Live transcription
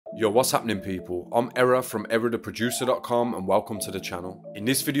Yo, what's happening people? I'm Era from EraTheProducer.com and welcome to the channel. In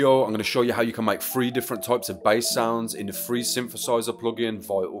this video, I'm going to show you how you can make 3 different types of bass sounds in the free synthesizer plugin,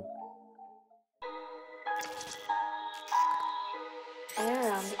 Vital.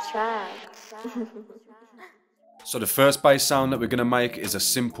 Era on the track. So the first bass sound that we're going to make is a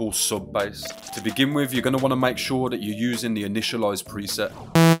simple sub bass. To begin with, you're going to want to make sure that you're using the initialized preset.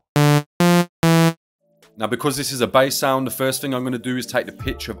 Now because this is a bass sound, the first thing I'm going to do is take the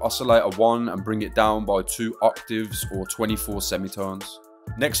pitch of oscillator 1 and bring it down by 2 octaves or 24 semitones.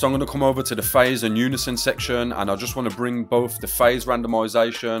 Next I'm going to come over to the phase and unison section, and I just want to bring both the phase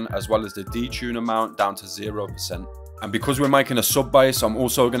randomization as well as the detune amount down to 0%. And because we're making a sub bass, I'm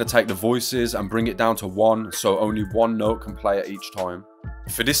also going to take the voices and bring it down to 1, so only 1 note can play at each time.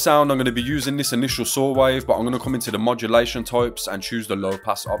 For this sound I'm going to be using this initial saw wave, but I'm going to come into the modulation types and choose the low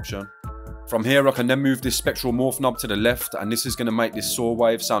pass option. From here I can then move this spectral morph knob to the left, and this is going to make this saw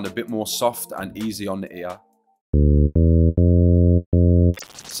wave sound a bit more soft and easy on the ear.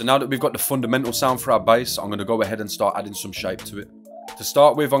 So now that we've got the fundamental sound for our bass, I'm going to go ahead and start adding some shape to it. To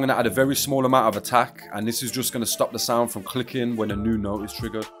start with, I'm going to add a very small amount of attack, and this is just going to stop the sound from clicking when a new note is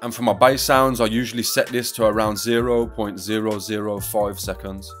triggered. And for my bass sounds, I usually set this to around 0.005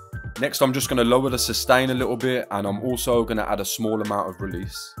 seconds. Next I'm just going to lower the sustain a little bit, and I'm also going to add a small amount of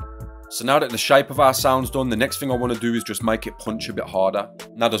release. So now that the shape of our sound's done, the next thing I want to do is just make it punch a bit harder.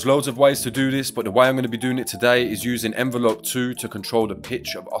 Now there's loads of ways to do this, but the way I'm going to be doing it today is using envelope 2 to control the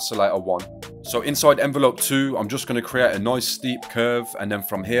pitch of oscillator 1. So inside envelope 2, I'm just going to create a nice steep curve, and then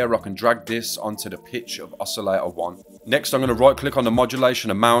from here I can drag this onto the pitch of oscillator 1. Next I'm going to right click on the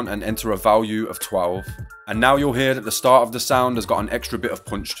modulation amount and enter a value of 12. And now you'll hear that the start of the sound has got an extra bit of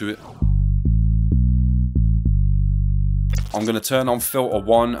punch to it. I'm going to turn on filter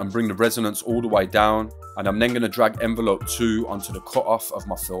 1 and bring the resonance all the way down, and I'm then going to drag envelope 2 onto the cutoff of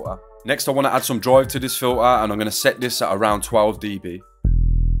my filter. Next I want to add some drive to this filter, and I'm going to set this at around 12 dB.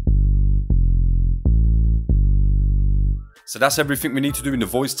 So that's everything we need to do in the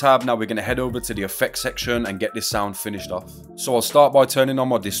voice tab. Now we're going to head over to the effects section and get this sound finished off. So I'll start by turning on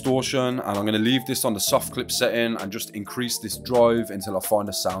my distortion, and I'm going to leave this on the soft clip setting and just increase this drive until I find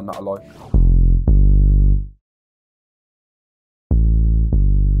a sound that I like.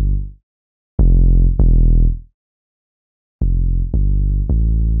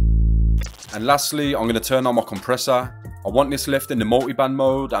 And lastly, I'm going to turn on my compressor. I want this left in the multiband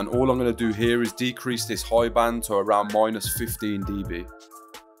mode, and all I'm going to do here is decrease this high band to around -15 dB.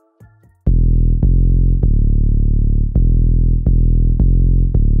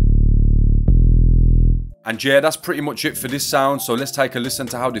 And yeah, that's pretty much it for this sound, so let's take a listen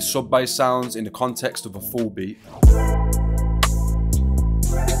to how this sub bass sounds in the context of a full beat.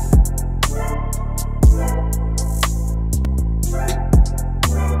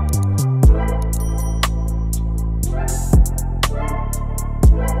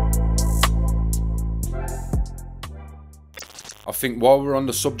 I think while we're on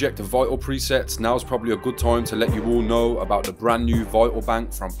the subject of Vital presets, now's probably a good time to let you all know about the brand new Vital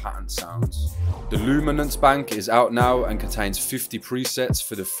bank from Patent Sounds. The Luminance bank is out now and contains 50 presets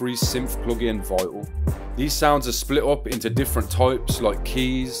for the free synth plugin Vital. These sounds are split up into different types like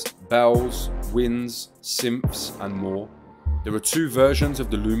keys, bells, winds, synths and more. There are 2 versions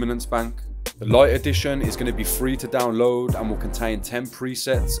of the Luminance bank. The light edition is going to be free to download and will contain 10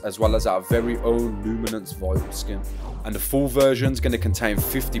 presets as well as our very own Luminance Vital skin. And the full version is going to contain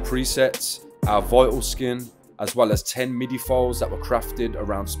 50 presets, our Vital skin, as well as 10 MIDI files that were crafted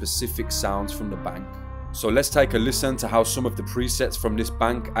around specific sounds from the bank. So let's take a listen to how some of the presets from this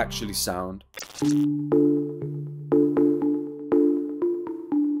bank actually sound.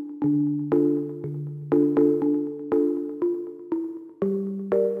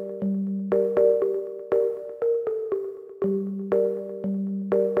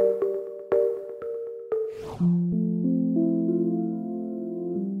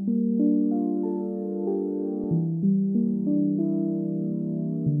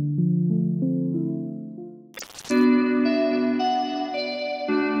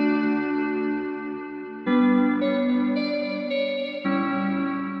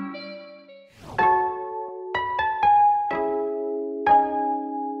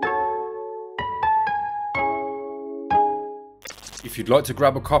 If you'd like to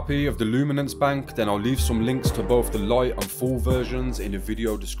grab a copy of the Luminance bank, then I'll leave some links to both the light and full versions in the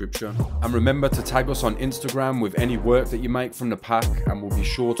video description. And remember to tag us on Instagram with any work that you make from the pack, and we'll be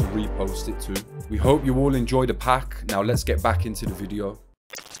sure to repost it too. We hope you all enjoy the pack. Now let's get back into the video.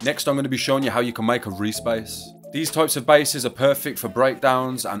 Next I'm going to be showing you how you can make a reece bass. These types of basses are perfect for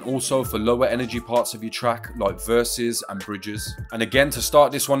breakdowns and also for lower energy parts of your track like verses and bridges. And again, to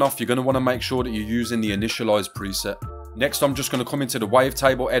start this one off, you're going to want to make sure that you're using the initialized preset. Next, I'm just going to come into the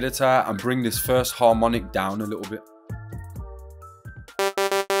wavetable editor and bring this first harmonic down a little bit.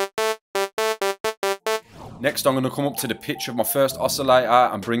 Next, I'm going to come up to the pitch of my first oscillator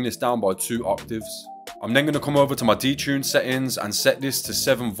and bring this down by 2 octaves. I'm then going to come over to my detune settings and set this to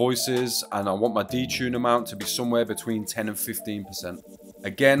 7 voices, and I want my detune amount to be somewhere between 10 and 15%.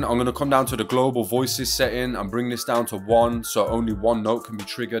 Again, I'm going to come down to the global voices setting and bring this down to 1, so only 1 note can be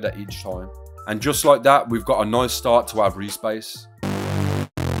triggered at each time. And just like that, we've got a nice start to our reece bass.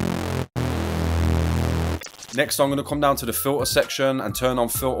 Next, I'm going to come down to the filter section and turn on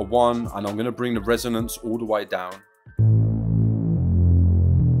filter 1, and I'm going to bring the resonance all the way down.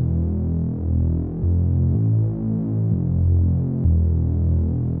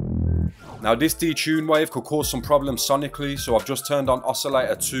 Now this detune wave could cause some problems sonically, so I've just turned on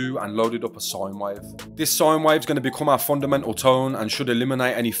oscillator 2 and loaded up a sine wave. This sine wave is going to become our fundamental tone and should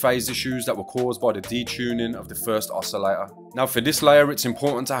eliminate any phase issues that were caused by the detuning of the first oscillator. Now for this layer, it's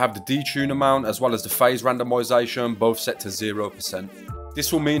important to have the detune amount as well as the phase randomization both set to 0%.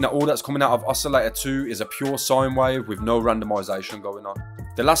 This will mean that all that's coming out of oscillator 2 is a pure sine wave with no randomization going on.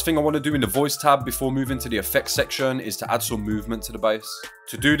 The last thing I want to do in the voice tab before moving to the effects section is to add some movement to the bass.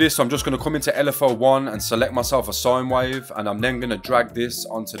 To do this, I'm just going to come into LFO1 and select myself a sine wave, and I'm then going to drag this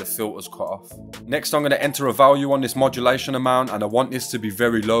onto the filters cutoff. Next, I'm going to enter a value on this modulation amount, and I want this to be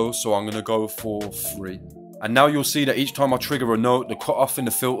very low, so I'm going to go for 3. And now you'll see that each time I trigger a note, the cutoff in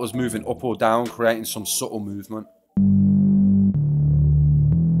the filter is moving up or down, creating some subtle movement.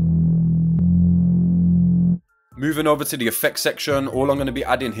 Moving over to the effects section, all I'm going to be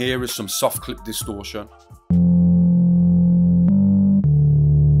adding here is some soft clip distortion.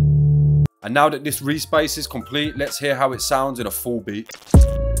 And now that this reece bass is complete, let's hear how it sounds in a full beat.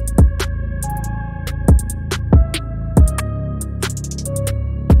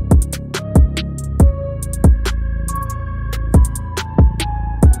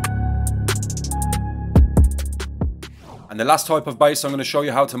 And the last type of bass I'm going to show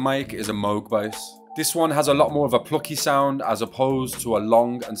you how to make is a moog bass. This one has a lot more of a plucky sound as opposed to a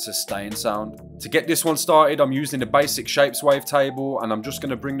long and sustained sound. To get this one started, I'm using the basic shapes wavetable, and I'm just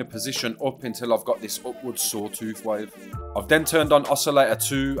going to bring the position up until I've got this upward sawtooth wave. I've then turned on oscillator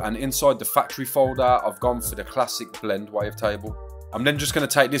 2, and inside the factory folder I've gone for the classic blend wavetable. I'm then just going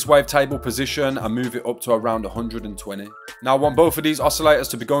to take this wavetable position and move it up to around 120. Now I want both of these oscillators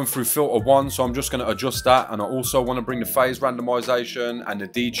to be going through filter 1, so I'm just going to adjust that, and I also want to bring the phase randomization and the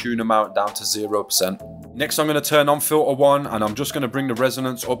detune amount down to 0%. Next I'm going to turn on filter 1, and I'm just going to bring the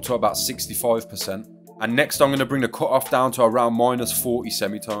resonance up to about 65%. And next I'm going to bring the cutoff down to around -40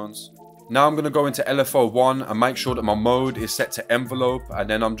 semitones. Now I'm going to go into LFO1 and make sure that my mode is set to envelope, and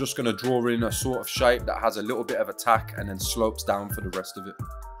then I'm just going to draw in a sort of shape that has a little bit of attack and then slopes down for the rest of it.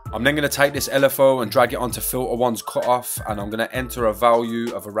 I'm then going to take this LFO and drag it onto filter 1's cutoff, and I'm going to enter a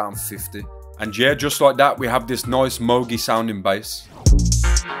value of around 50. And yeah, just like that, we have this nice moogy sounding bass.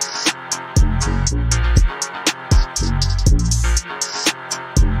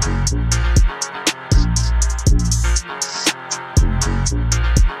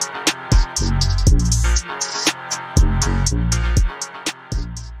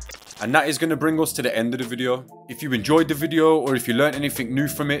 And that is going to bring us to the end of the video. If you enjoyed the video or if you learned anything new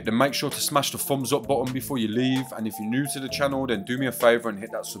from it, then make sure to smash the thumbs up button before you leave. And if you're new to the channel, then do me a favour and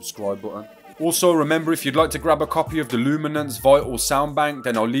hit that subscribe button. Also, remember, if you'd like to grab a copy of the Luminance Vital Sound Bank,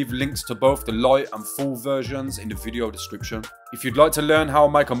 then I'll leave links to both the light and full versions in the video description. If you'd like to learn how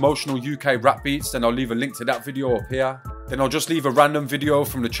I make emotional UK rap beats, then I'll leave a link to that video up here. Then I'll just leave a random video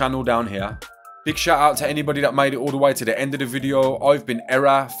from the channel down here. Big shout out to anybody that made it all the way to the end of the video. I've been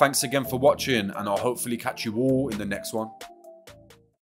Era, thanks again for watching, and I'll hopefully catch you all in the next one.